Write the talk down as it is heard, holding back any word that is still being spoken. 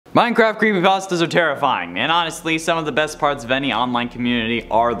Minecraft creepypastas are terrifying, and honestly, some of the best parts of any online community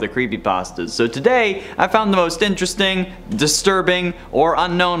are the creepypastas. So today, I found the most interesting, disturbing, or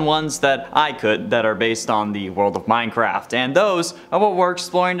unknown ones that are based on the world of Minecraft. And those are what we're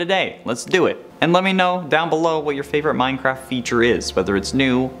exploring today. Let's do it. And let me know down below what your favorite Minecraft feature is, whether it's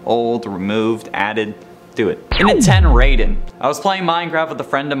new, old, removed, added. Do it. In a 10 Raiden. I was playing Minecraft with a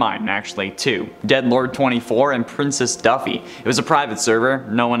friend of mine, actually two, Deadlord24 and Princess Duffy. It was a private server,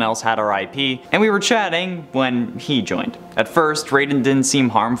 no one else had our IP, and we were chatting when he joined. At first, Raiden didn't seem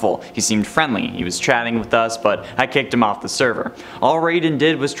harmful. He seemed friendly. He was chatting with us, but I kicked him off the server. All Raiden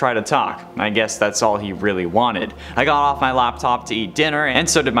did was try to talk. I guess that's all he really wanted. I got off my laptop to eat dinner, and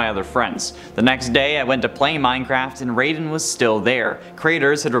so did my other friends. The next day, I went to play Minecraft, and Raiden was still there.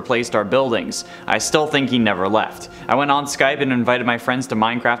 Craters had replaced our buildings. I still think he never left. I went on Skype and invited my friends to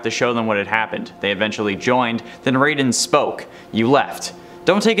Minecraft to show them what had happened. They eventually joined, then Raiden spoke. "You left.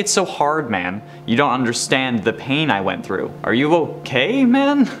 Don't take it so hard, man. You don't understand the pain I went through. Are you okay,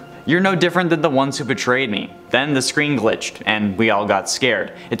 man? You're no different than the ones who betrayed me." Then the screen glitched, and we all got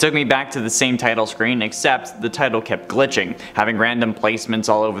scared. It took me back to the same title screen, except the title kept glitching, having random placements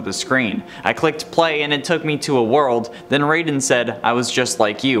all over the screen. I clicked play and it took me to a world, then Raiden said, "I was just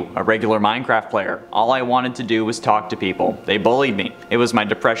like you, a regular Minecraft player. All I wanted to do was talk to people. They bullied me. It was my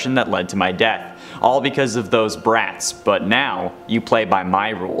depression that led to my death. All because of those brats, but now you play by my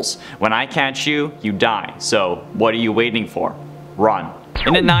rules. When I catch you, you die. So what are you waiting for? Run."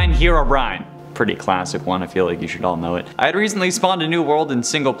 And at 9, Herobrine. Pretty classic one, I feel like you should all know it. I had recently spawned a new world in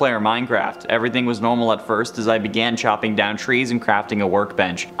single player Minecraft. Everything was normal at first as I began chopping down trees and crafting a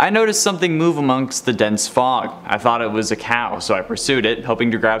workbench. I noticed something move amongst the dense fog. I thought it was a cow, so I pursued it,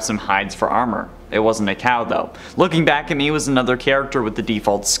 hoping to grab some hides for armor. It wasn't a cow though. Looking back at me was another character with the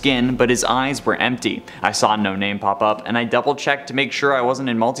default skin, but his eyes were empty. I saw no name pop up, and I double checked to make sure I wasn't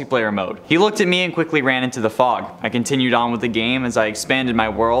in multiplayer mode. He looked at me and quickly ran into the fog. I continued on with the game as I expanded my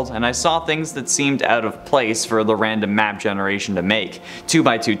world, and I saw things that seemed out of place for the random map generation to make.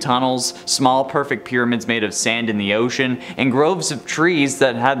 2x2 tunnels, small perfect pyramids made of sand in the ocean, and groves of trees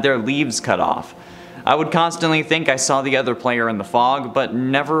that had their leaves cut off. I would constantly think I saw the other player in the fog, but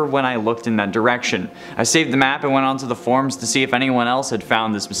never when I looked in that direction. I saved the map and went onto the forums to see if anyone else had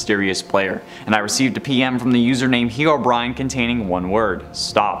found this mysterious player, and I received a PM from the username Herobrine containing one word: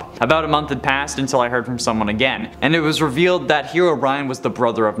 stop. About a month had passed until I heard from someone again, and it was revealed that Herobrine was the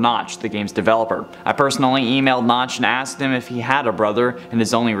brother of Notch, the game's developer. I personally emailed Notch and asked him if he had a brother, and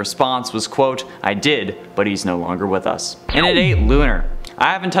his only response was, quote, "I did, but he's no longer with us." And at 8, Lunar.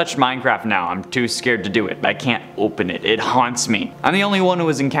 I haven't touched Minecraft now, I'm too scared to do it. I can't open it, it haunts me. I'm the only one who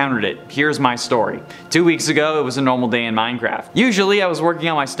has encountered it. Here's my story. 2 weeks ago, it was a normal day in Minecraft. Usually I was working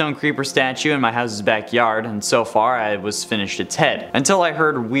on my stone creeper statue in my house's backyard, and so far I was finished its head, until I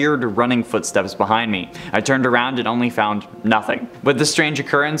heard weird running footsteps behind me. I turned around and only found nothing. With this strange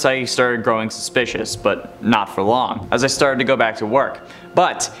occurrence, I started growing suspicious, but not for long, as I started to go back to work.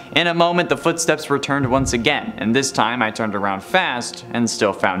 But in a moment the footsteps returned once again, and this time I turned around fast and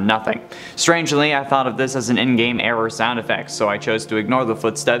still found nothing. Strangely, I thought of this as an in-game error sound effect, so I chose to ignore the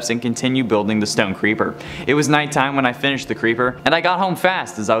footsteps and continue building the stone creeper. It was nighttime when I finished the creeper, and I got home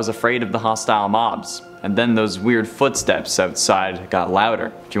fast as I was afraid of the hostile mobs. And then those weird footsteps outside got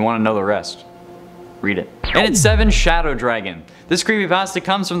louder. If you want to know the rest, read it. And at 7, Shadow Dragon. This creepypasta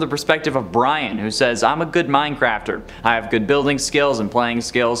comes from the perspective of Brian, who says, "I'm a good Minecrafter. I have good building skills and playing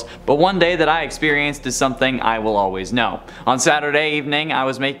skills, but one day that I experienced is something I will always know. On Saturday evening, I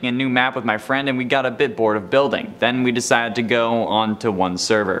was making a new map with my friend and we got a bit bored of building. Then we decided to go on to one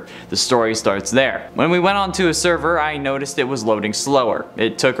server. The story starts there. When we went onto a server, I noticed it was loading slower.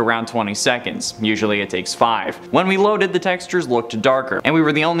 It took around 20 seconds. Usually it takes 5. When we loaded, the textures looked darker, and we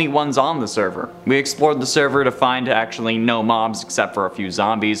were the only ones on the server. We explored the server to find actually no mobs except for a few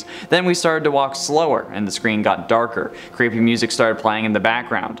zombies. Then we started to walk slower and the screen got darker. Creepy music started playing in the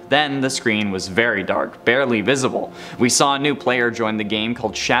background. Then the screen was very dark, barely visible. We saw a new player join the game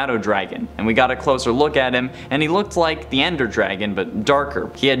called Shadow Dragon, and we got a closer look at him, and he looked like the Ender Dragon but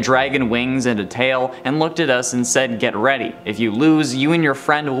darker. He had dragon wings and a tail and looked at us and said, "Get ready. If you lose, you and your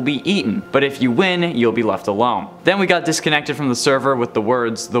friend will be eaten, but if you win, you'll be left alone." Then we got disconnected from the server with the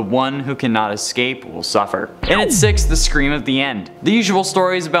words, "The one who cannot escape will suffer." tougher. And at 6, the scream of the end. The usual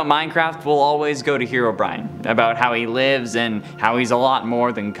stories about Minecraft will always go to Herobrine, about how he lives and how he's a lot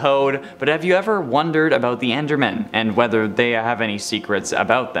more than code, but have you ever wondered about the Endermen and whether they have any secrets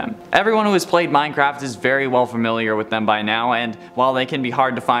about them? Everyone who has played Minecraft is very well familiar with them by now, and while they can be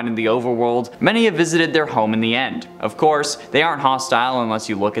hard to find in the overworld, many have visited their home in the end. Of course, they aren't hostile unless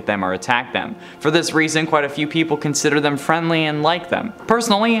you look at them or attack them. For this reason, quite a few people consider them friendly and like them.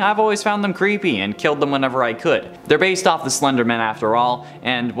 Personally, I've always found them creepy and killed them whenever I could. They're based off the Slendermen after all,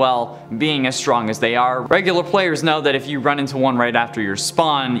 and well, being as strong as they are, regular players know that if you run into one right after your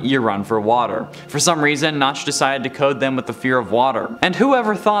spawn, you run for water. For some reason, Notch decided to code them with the fear of water. And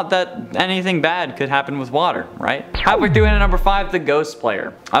whoever thought that anything bad could happen with water, right? How we're doing at number 5, the Ghost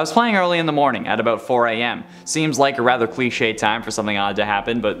Player. I was playing early in the morning at about 4 AM. Seems like a rather cliche time for something odd to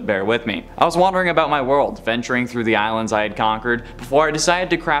happen, but bear with me. I was wandering about my world, venturing through the islands I had conquered, before I decided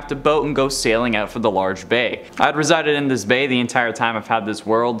to craft a boat and go sailing out for the large bay. I had resided in this bay the entire time I've had this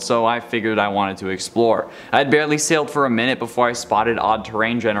world, so I figured I wanted to explore. I had barely sailed for a minute before I spotted odd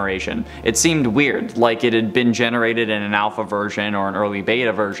terrain generation. It seemed weird, like it had been generated in an alpha version or an early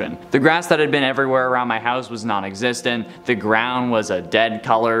beta version. The grass that had been everywhere around my house was non-existent, the ground was a dead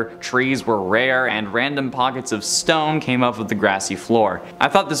color, trees were rare, and random pockets of stone came up with the grassy floor. I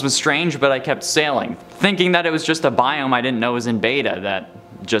thought this was strange, but I kept sailing, thinking that it was just a biome I didn't know was in beta that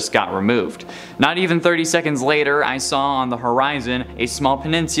just got removed. Not even 30 seconds later, I saw on the horizon a small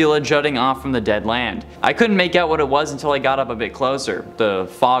peninsula jutting off from the dead land. I couldn't make out what it was until I got up a bit closer. The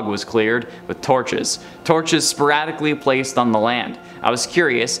fog was cleared with torches. Torches sporadically placed on the land. I was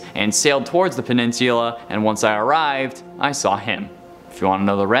curious and sailed towards the peninsula, and once I arrived, I saw him. If you want to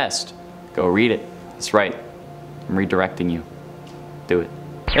know the rest, go read it. That's right, I'm redirecting you. Do it.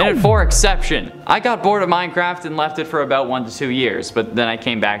 And at 4, Exception. I got bored of Minecraft and left it for about 1 to 2 years, but then I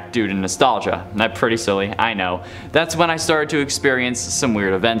came back due to nostalgia. That's pretty silly, I know. That's when I started to experience some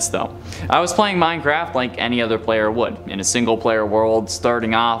weird events though. I was playing Minecraft like any other player would, in a single player world,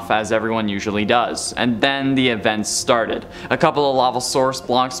 starting off as everyone usually does. And then the events started. A couple of lava source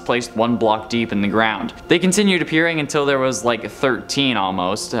blocks placed 1 block deep in the ground. They continued appearing until there was like 13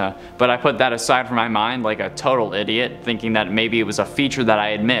 almost, but I put that aside from my mind like a total idiot, thinking that maybe it was a feature that I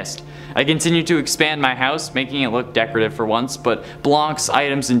had missed. I continued to expand my house, making it look decorative for once, but blocks,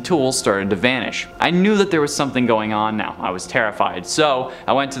 items, and tools started to vanish. I knew that there was something going on now. I was terrified, so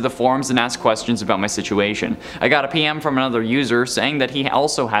I went to the forums and asked questions about my situation. I got a PM from another user saying that he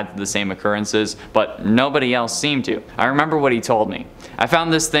also had the same occurrences, but nobody else seemed to. I remember what he told me. I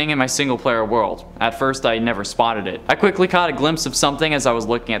found this thing in my single player world. At first I never spotted it. I quickly caught a glimpse of something as I was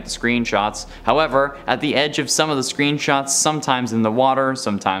looking at the screenshots. However, at the edge of some of the screenshots, sometimes in the water,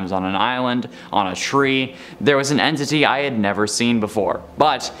 sometimes on an island, on a tree, there was an entity I had never seen before.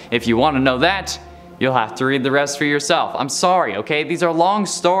 But if you want to know that, you'll have to read the rest for yourself. I'm sorry, okay? These are long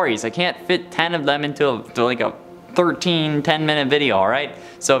stories. I can't fit 10 of them into like a 10-minute video, alright?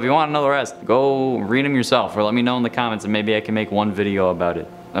 So if you want to know the rest, go read them yourself or let me know in the comments and maybe I can make one video about it.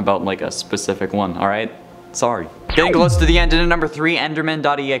 About like a specific one, alright? Sorry. Getting close to the end, and at number 3,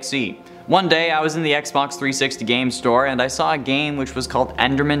 Enderman.exe. One day I was in the Xbox 360 game store and I saw a game which was called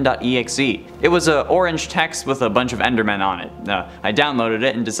Enderman.exe. It was an orange text with a bunch of Endermen on it. I downloaded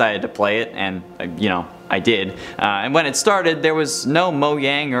it and decided to play it, and you know, I did. And when it started, there was no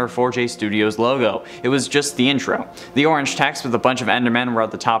Mojang or 4J Studios logo. It was just the intro. The orange text with a bunch of Endermen were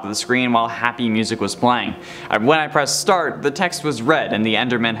at the top of the screen while happy music was playing. When I pressed start, the text was red and the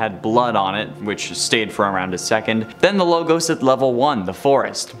Enderman had blood on it, which stayed for around a second. Then the logo said level 1, the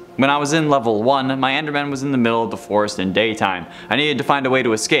forest. When I was in level 1, my Enderman was in the middle of the forest in daytime. I needed to find a way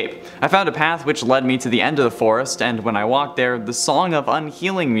to escape. I found a path which led me to the end of the forest, and when I walked there, the song of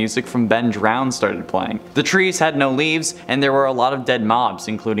unhealing music from Ben Drowned started playing. The trees had no leaves, and there were a lot of dead mobs,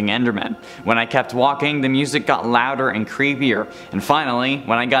 including Endermen. When I kept walking, the music got louder and creepier, and finally,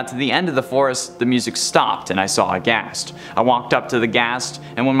 when I got to the end of the forest, the music stopped and I saw a ghast. I walked up to the ghast,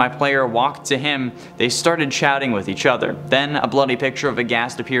 and when my player walked to him, they started chatting with each other. Then a bloody picture of a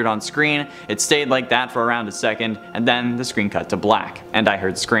ghast appeared on screen. It stayed like that for around a second, and then the screen cut to black, and I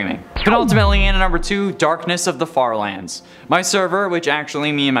heard screaming. Penultimately, in at number 2, Darkness of the Farlands. My server, which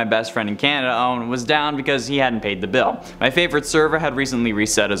actually me and my best friend in Canada own, was down because he hadn't paid the bill. My favorite server had recently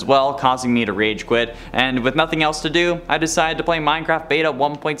reset as well, causing me to rage quit, and with nothing else to do, I decided to play Minecraft Beta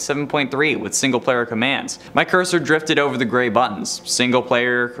 1.7.3 with single player commands. My cursor drifted over the gray buttons, single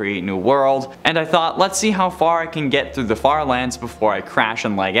player, create new world, and I thought, let's see how far I can get through the Farlands before I crash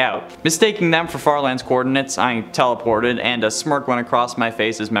and lag out. Mistaking them for Farland's coordinates, I teleported, and a smirk went across my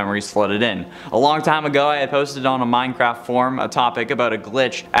face as memories flooded in. A long time ago, I had posted on a Minecraft forum a topic about a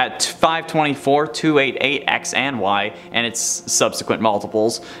glitch at 524.288x and y and its subsequent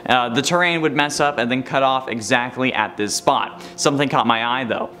multiples. The terrain would mess up and then cut off exactly at this spot. Something caught my eye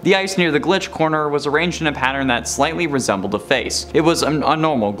though. The ice near the glitch corner was arranged in a pattern that slightly resembled a face. It was a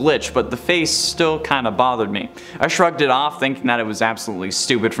normal glitch, but the face still kinda bothered me. I shrugged it off, thinking that it was absolutely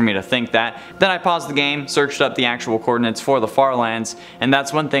stupid for me to think that. Then I paused the game, searched up the actual coordinates for the Farlands, and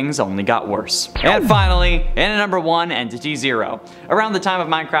that's when things only got worse. And finally, in at number 1, Entity 0. Around the time of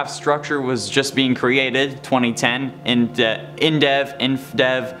Minecraft's structure was just being created, 2010,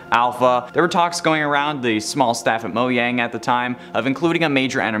 InDev, Alpha, there were talks going around the small staff at Mojang at the time of including a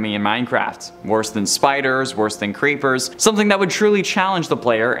major enemy in Minecraft. Worse than spiders, worse than creepers, something that would truly challenge the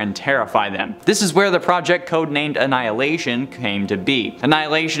player and terrify them. This is where the project codenamed Annihilation came to be.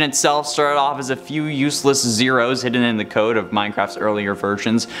 Annihilation itself started off as a few useless zeros hidden in the code of Minecraft's earlier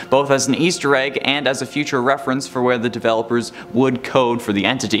versions, both as an Easter egg and as a future reference for where the developers would code for the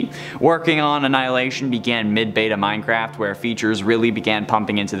entity. Working on Annihilation began mid-beta Minecraft, where features really began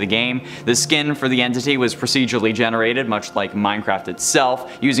pumping into the game. The skin for the entity was procedurally generated, much like Minecraft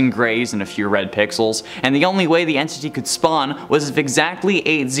itself, using grays and a few red pixels, and the only way the entity could spawn was if exactly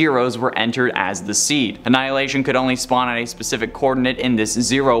 8 zeros were entered as the seed. Annihilation could only spawn at a specific coordinate in this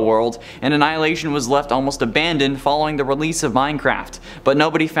zero world, and Annihilation was left almost abandoned following the release of Minecraft. But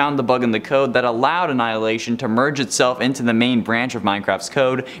nobody found the bug in the code that allowed Annihilation to merge itself into the main branch of Minecraft's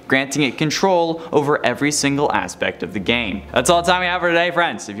code, granting it control over every single aspect of the game. That's all the time we have for today,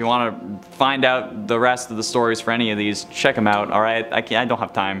 friends. If you want to find out the rest of the stories for any of these, check them out, alright? I don't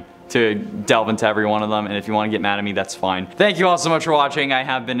have time to delve into every one of them, and if you want to get mad at me, that's fine. Thank you all so much for watching. I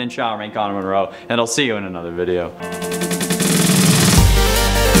have been Unknwon, Connor Monroe, and I'll see you in another video.